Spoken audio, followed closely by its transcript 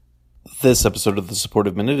This episode of The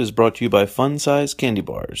Supportive Minute is brought to you by Fun Size Candy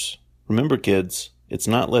Bars. Remember, kids, it's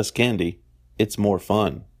not less candy, it's more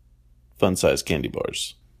fun. Fun Size Candy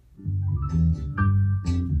Bars.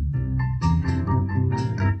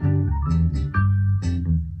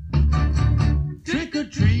 Trick or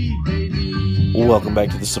treat, baby. Welcome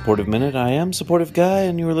back to The Supportive Minute. I am Supportive Guy,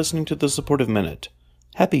 and you are listening to The Supportive Minute.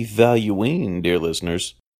 Happy Valuing, dear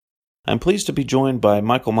listeners. I'm pleased to be joined by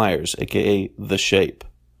Michael Myers, aka The Shape.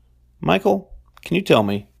 Michael, can you tell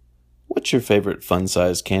me, what's your favorite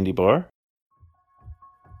fun-sized candy bar?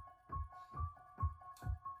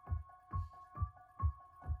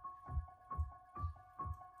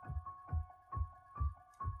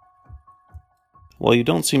 While you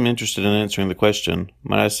don't seem interested in answering the question,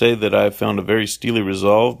 might I say that I have found a very steely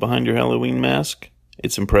resolve behind your Halloween mask?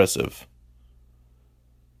 It's impressive.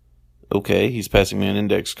 Okay, he's passing me an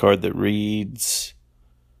index card that reads,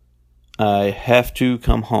 I have to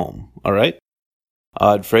come home, alright?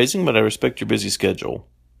 Odd phrasing, but I respect your busy schedule.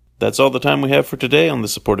 That's all the time we have for today on the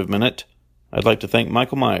Supportive Minute. I'd like to thank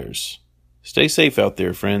Michael Myers. Stay safe out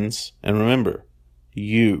there, friends, and remember,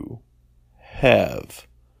 you have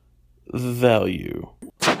value.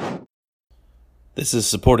 This is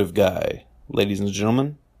Supportive Guy, ladies and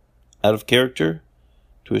gentlemen, out of character,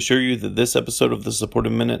 to assure you that this episode of the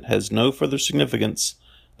Supportive Minute has no further significance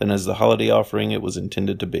than as the holiday offering it was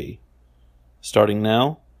intended to be. Starting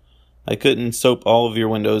now, I couldn't soap all of your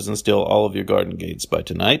windows and steal all of your garden gates by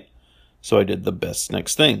tonight, so I did the best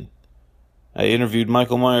next thing. I interviewed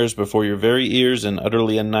Michael Myers before your very ears and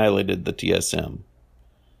utterly annihilated the TSM.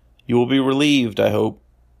 You will be relieved, I hope,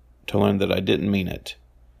 to learn that I didn't mean it,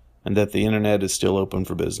 and that the internet is still open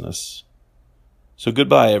for business. So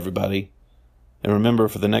goodbye, everybody, and remember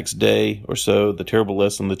for the next day or so the terrible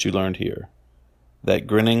lesson that you learned here. That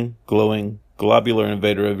grinning, glowing, globular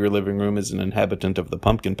invader of your living room is an inhabitant of the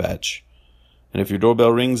pumpkin patch. And if your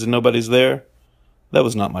doorbell rings and nobody's there, that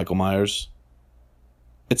was not Michael Myers.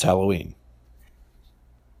 It's Halloween.